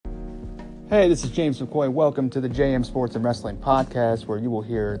Hey, this is James McCoy. Welcome to the JM Sports and Wrestling Podcast, where you will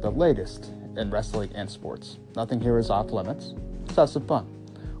hear the latest in wrestling and sports. Nothing here is off limits. Let's have some fun.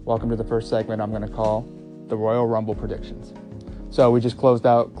 Welcome to the first segment I'm going to call the Royal Rumble Predictions. So we just closed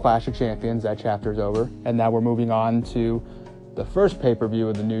out Clash of Champions. That chapter's over. And now we're moving on to the first pay-per-view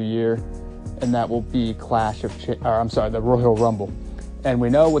of the new year, and that will be the Royal Rumble. And we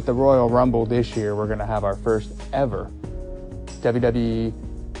know with the Royal Rumble this year, we're going to have our first ever WWE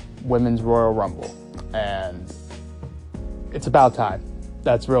Women's Royal Rumble, and it's about time.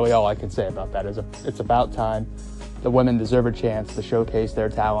 That's really all I can say about that. It's about time. The women deserve a chance to showcase their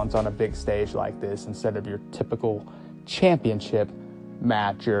talents on a big stage like this instead of your typical championship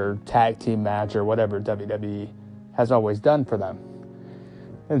match or tag team match or whatever WWE has always done for them.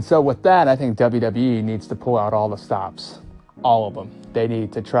 And so with that, I think WWE needs to pull out all the stops, all of them. They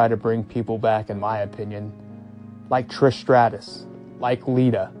need to try to bring people back, in my opinion, like Trish Stratus, like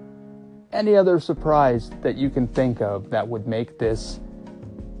Lita, any other surprise that you can think of that would make this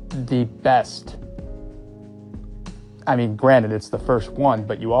the best. I mean, granted, it's the first one,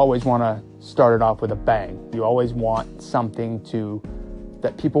 but you always want to start it off with a bang. You always want something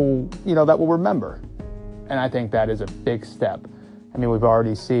that people, that will remember. And I think that is a big step. I mean, we've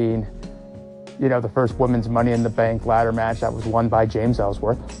already seen, the first women's Money in the Bank ladder match that was won by James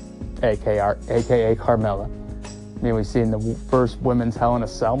Ellsworth, aka Carmella. I mean, we've seen the first women's Hell in a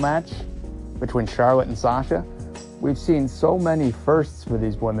Cell match between Charlotte and Sasha. We've seen so many firsts for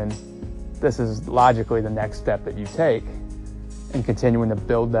these women. This is logically the next step that you take in continuing to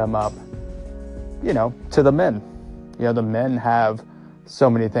build them up, to the men. The men have so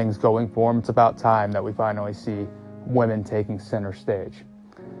many things going for them. It's about time that we finally see women taking center stage.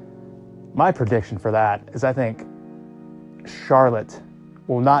 My prediction for that is I think Charlotte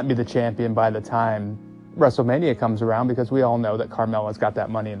will not be the champion by the time WrestleMania comes around, because we all know that Carmella's got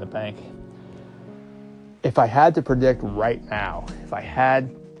that Money in the Bank. If I had to predict right now, if I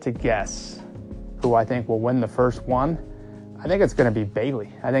had to guess who I think will win the first one, I think it's going to be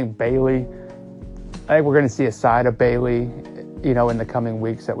Bayley. I think we're going to see a side of Bayley, in the coming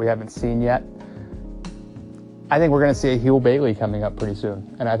weeks that we haven't seen yet. I think we're going to see a heel Bayley coming up pretty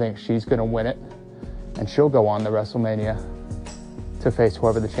soon, and I think she's going to win it, and she'll go on to WrestleMania to face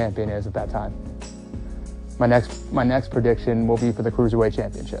whoever the champion is at that time. My next prediction will be for the Cruiserweight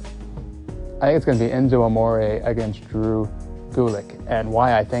Championship. I think it's going to be Enzo Amore against Drew Gulak. And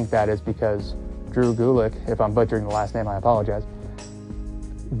why I think that is because Drew Gulak, if I'm butchering the last name, I apologize,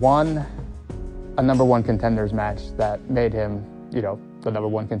 won a number one contenders match that made him, the number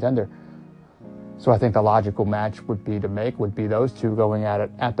one contender. So I think the logical match would be those two going at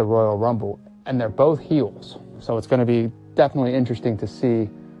it at the Royal Rumble. And they're both heels. So it's going to be definitely interesting to see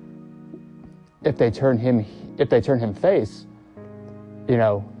if they turn him face,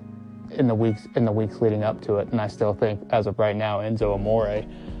 in the weeks leading up to it. And I still think, as of right now, Enzo Amore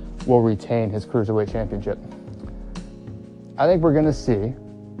will retain his Cruiserweight Championship. I think we're going to see,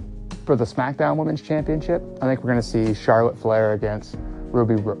 for the SmackDown Women's Championship, I think we're going to see Charlotte Flair against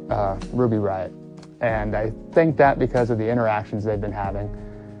Ruby Riott. And I think that because of the interactions they've been having,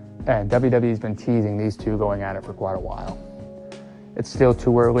 and WWE's been teasing these two going at it for quite a while. It's still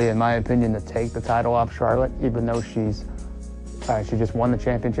too early, in my opinion, to take the title off Charlotte, even though she just won the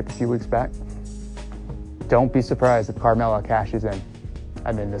championship a few weeks back. Don't be surprised if Carmella cashes in.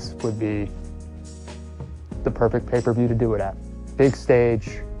 I mean, this would be the perfect pay-per-view to do it at. Big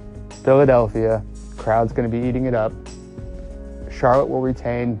stage, Philadelphia, crowd's going to be eating it up. Charlotte will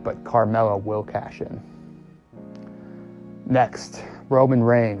retain, but Carmella will cash in. Next, Roman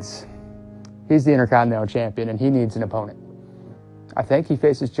Reigns. He's the Intercontinental Champion, and he needs an opponent. I think he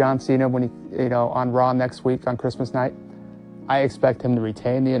faces John Cena on Raw next week on Christmas night. I expect him to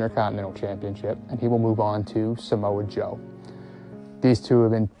retain the Intercontinental Championship, and he will move on to Samoa Joe. These two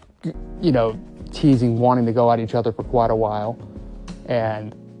have been, teasing, wanting to go at each other for quite a while,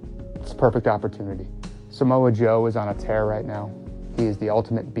 and it's a perfect opportunity. Samoa Joe is on a tear right now. He is the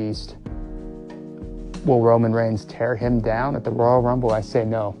ultimate beast. Will Roman Reigns tear him down at the Royal Rumble? I say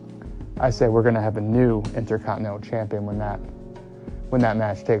no. I say we're going to have a new Intercontinental Champion when that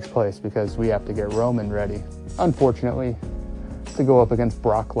match takes place, because we have to get Roman ready, unfortunately, to go up against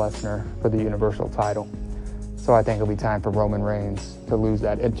Brock Lesnar for the Universal title. So I think it'll be time for Roman Reigns to lose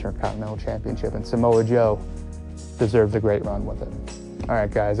that Intercontinental Championship, and Samoa Joe deserves a great run with it. All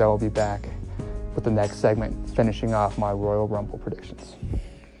right, guys, I will be back with the next segment, finishing off my Royal Rumble predictions.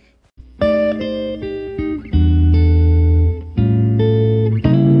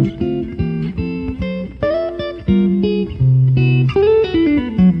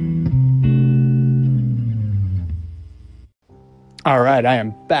 All right, I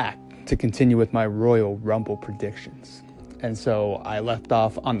am back to continue with my Royal Rumble predictions. And so I left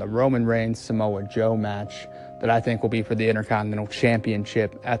off on the Roman Reigns Samoa Joe match that I think will be for the Intercontinental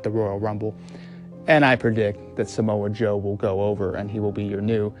Championship at the Royal Rumble. And I predict that Samoa Joe will go over and he will be your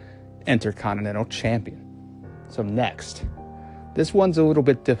new Intercontinental Champion. So next, this one's a little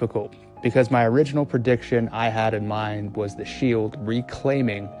bit difficult because my original prediction I had in mind was the Shield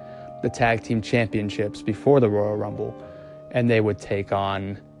reclaiming the Tag Team Championships before the Royal Rumble, and they would take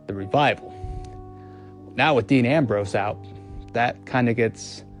on the Revival. Now with Dean Ambrose out, that kind of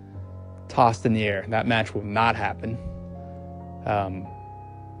gets tossed in the air. That match will not happen.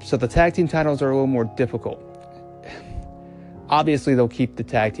 So the tag team titles are a little more difficult. Obviously, they'll keep the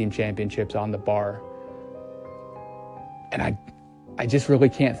tag team championships on the bar. And I just really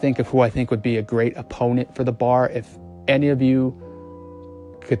can't think of who I think would be a great opponent for the bar. If any of you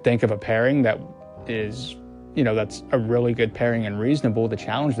could think of a pairing that is, that's a really good pairing and reasonable to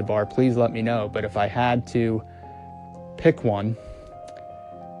challenge the bar, please let me know. But if I had to pick one,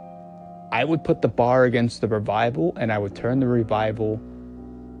 I would put the bar against the Revival, and I would turn the Revival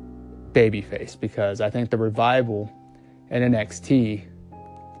babyface, because I think the Revival in NXT,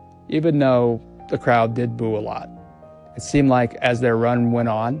 even though the crowd did boo a lot, it seemed like as their run went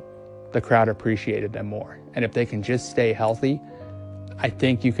on, the crowd appreciated them more. And if they can just stay healthy, I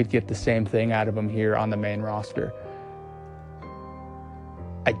think you could get the same thing out of them here on the main roster.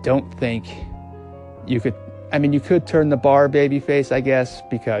 I don't think you could turn the bar babyface, I guess,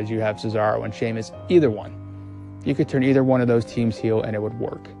 because you have Cesaro and Sheamus. Either one. You could turn either one of those teams heel and it would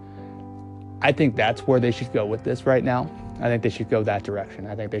work. I think that's where they should go with this right now. I think they should go that direction.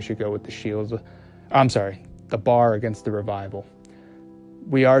 I think they should go with the bar against the Revival.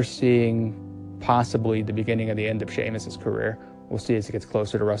 We are seeing possibly the beginning of the end of Sheamus' career. We'll see as it gets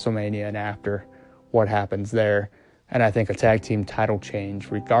closer to WrestleMania and after what happens there. And I think a tag team title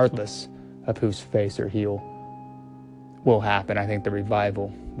change, regardless of who's face or heel, will happen. I think the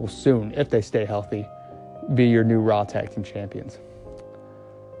Revival will soon, if they stay healthy, be your new Raw Tag Team Champions.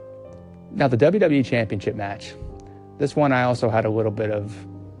 Now, the WWE Championship match, this one I also had a little bit of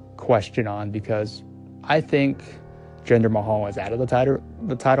question on, because I think Jinder Mahal is out of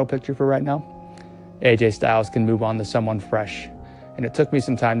the title picture for right now. AJ Styles can move on to someone fresh, and it took me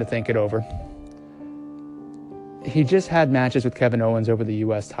some time to think it over. He just had matches with Kevin Owens over the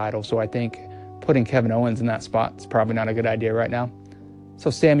U.S. title, so I think putting Kevin Owens in that spot is probably not a good idea right now. So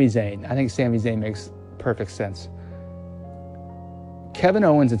Sami Zayn. I think Sami Zayn makes perfect sense. Kevin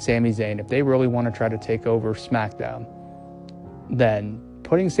Owens and Sami Zayn, if they really want to try to take over SmackDown, then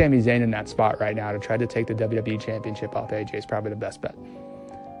putting Sami Zayn in that spot right now to try to take the WWE Championship off AJ is probably the best bet.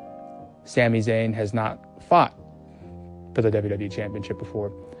 Sami Zayn has not fought for the WWE Championship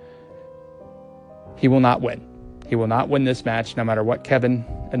before. He will not win. He will not win this match, no matter what Kevin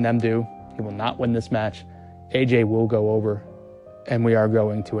and them do. He will not win this match. AJ will go over, and we are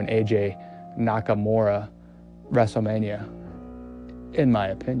going to an AJ Nakamura WrestleMania, in my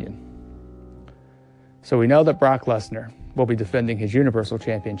opinion. So we know that Brock Lesnar will be defending his Universal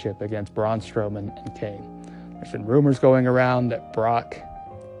Championship against Braun Strowman and Kane. There's been rumors going around that Brock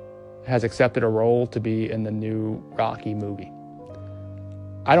has accepted a role to be in the new Rocky movie.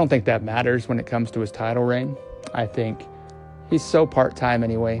 I don't think that matters when it comes to his title reign. I think he's so part-time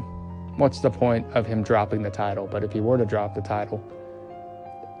anyway. What's the point of him dropping the title? But if he were to drop the title,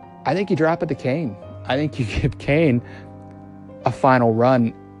 I think you drop it to Kane. I think you give Kane a final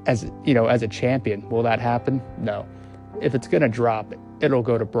run as a champion. Will that happen? No. If it's going to drop, it'll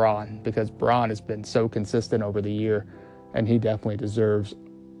go to Braun, because Braun has been so consistent over the year, and he definitely deserves,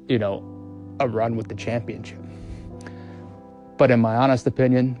 a run with the championship. But in my honest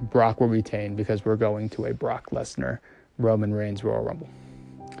opinion, Brock will retain, because we're going to a Brock Lesnar Roman Reigns Royal Rumble.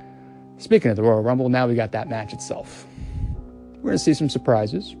 Speaking of the Royal Rumble, now we got that match itself. We're going to see some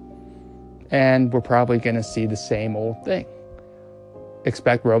surprises, and we're probably going to see the same old thing.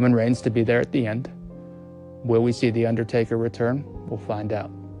 Expect Roman Reigns to be there at the end. Will we see The Undertaker return? We'll find out.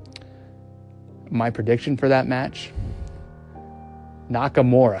 My prediction for that match: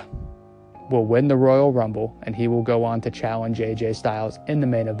 Nakamura will win the Royal Rumble, and he will go on to challenge AJ Styles in the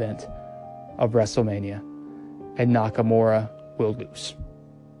main event of WrestleMania, and Nakamura will lose.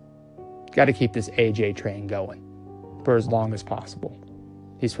 Got to keep this AJ train going for as long as possible.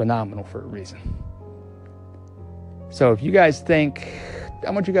 He's phenomenal for a reason. So if you guys think,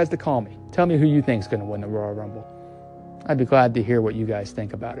 I want you guys to call me. Tell me who you think is going to win the Royal Rumble. I'd be glad to hear what you guys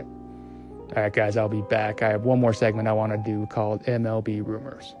think about it. All right, guys, I'll be back. I have one more segment I want to do called MLB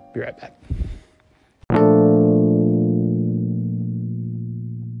Rumors. Be right back.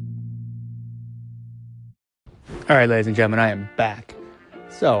 All right, ladies and gentlemen, I am back.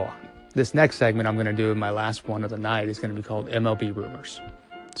 So this next segment I'm going to do, my last one of the night, is going to be called MLB Rumors.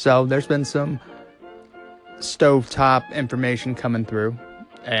 So there's been some stovetop information coming through,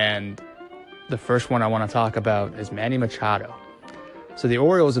 and the first one I want to talk about is Manny Machado. So the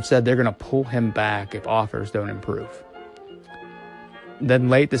Orioles have said they're going to pull him back if offers don't improve. Then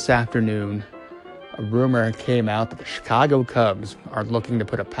late this afternoon, a rumor came out that the Chicago Cubs are looking to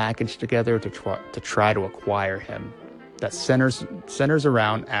put a package together to try to acquire him that centers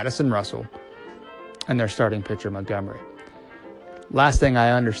around Addison Russell and their starting pitcher Montgomery. Last thing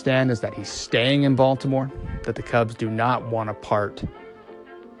I understand is that he's staying in Baltimore, that the Cubs do not want to part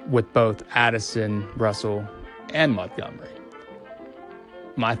with both Addison Russell and Montgomery.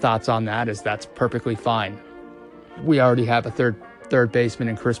 My thoughts on that is that's perfectly fine. We already have a third baseman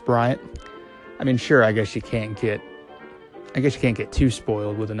in Chris Bryant. I mean, sure, I guess you can't get too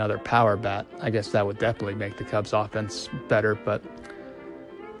spoiled with another power bat. I guess that would definitely make the Cubs offense better, but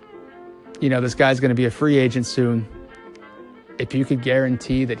this guy's going to be a free agent soon. If you could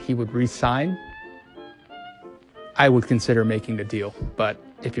guarantee that he would re-sign, I would consider making the deal. But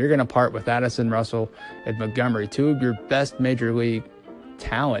if you're going to part with Addison Russell and Montgomery, two of your best major league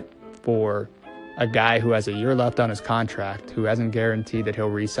talent, for a guy who has a year left on his contract, who hasn't guaranteed that he'll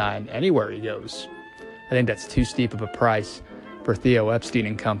re-sign anywhere he goes, I think that's too steep of a price for Theo Epstein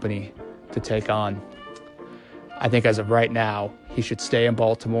and company to take on. I think as of right now, he should stay in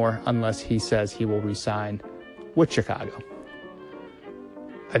Baltimore unless he says he will re-sign with Chicago.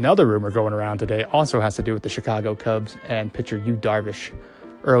 Another rumor going around today also has to do with the Chicago Cubs and pitcher Yu Darvish.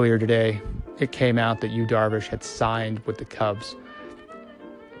 Earlier today, it came out that Yu Darvish had signed with the Cubs.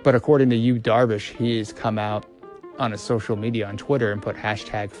 But according to Yu Darvish, he has come out on his social media on Twitter and put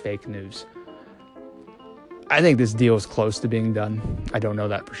 #fake news. I think this deal is close to being done. I don't know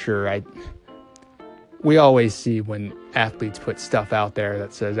that for sure. We always see when athletes put stuff out there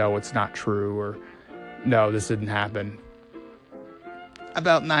that says, oh, it's not true, or no, this didn't happen.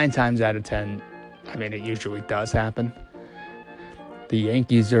 About 9 times out of 10, it usually does happen. The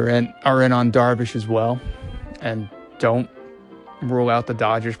Yankees are in on Darvish as well, and don't rule out the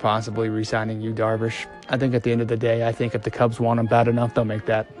Dodgers possibly re-signing Yu Darvish. I think at the end of the day, I think if the Cubs want him bad enough, they'll make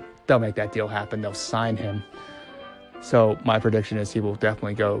that deal happen. They'll sign him. So my prediction is he will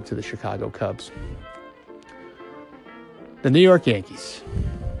definitely go to the Chicago Cubs. The New York Yankees.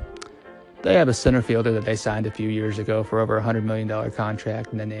 They have a center fielder that they signed a few years ago for over $100 million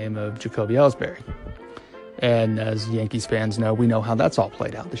contract in the name of Jacoby Ellsbury. And as Yankees fans know, we know how that's all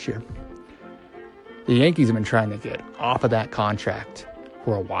played out this year. The Yankees have been trying to get off of that contract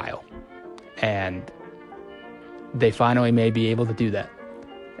for a while, and they finally may be able to do that.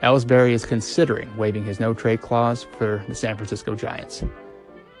 Ellsbury is considering waiving his no-trade clause for the San Francisco Giants.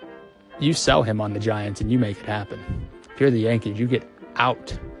 You sell him on the Giants and you make it happen. If you're the Yankees, you get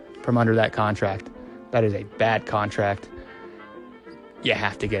out from under that contract. That is a bad contract. You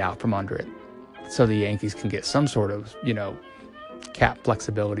have to get out from under it so the Yankees can get some sort of, cap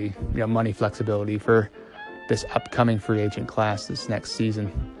flexibility, money flexibility for this upcoming free agent class this next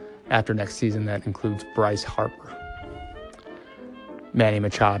season. After next season, that includes Bryce Harper, Manny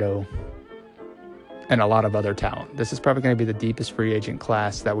Machado, and a lot of other talent. This is probably going to be the deepest free agent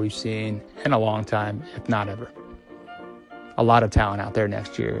class that we've seen in a long time, if not ever. A lot of talent out there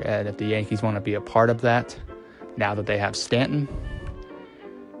next year, and if the Yankees want to be a part of that, now that they have Stanton,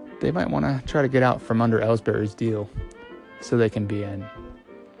 they might want to try to get out from under Ellsbury's deal so they can be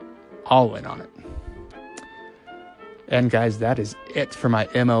all in on it. And guys, that is it for my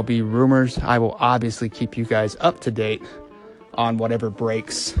MLB rumors. I will obviously keep you guys up to date on whatever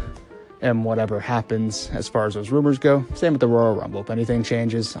breaks and whatever happens as far as those rumors go. Same with the Royal Rumble. If anything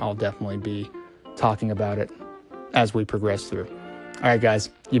changes, I'll definitely be talking about it as we progress through. All right, guys,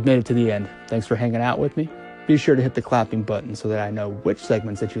 you've made it to the end. Thanks for hanging out with me. Be sure to hit the clapping button so that I know which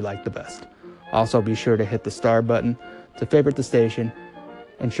segments that you like the best. Also, be sure to hit the star button to favorite the station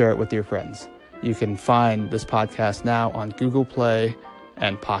and share it with your friends. You can find this podcast now on Google Play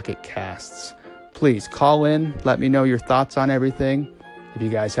and Pocket Casts. Please call in. Let me know your thoughts on everything. If you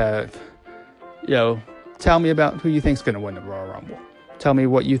guys have, tell me about who you think's going to win the Royal Rumble. Tell me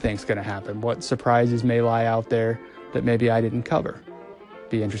what you think's going to happen. What surprises may lie out there that maybe I didn't cover.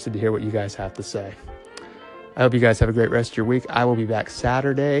 Be interested to hear what you guys have to say. I hope you guys have a great rest of your week. I will be back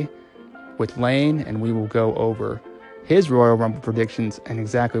Saturday with Lane, and we will go over his Royal Rumble predictions and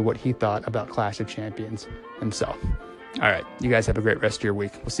exactly what he thought about Clash of Champions himself. All right, you guys have a great rest of your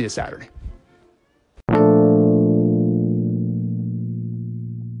week. We'll see you Saturday.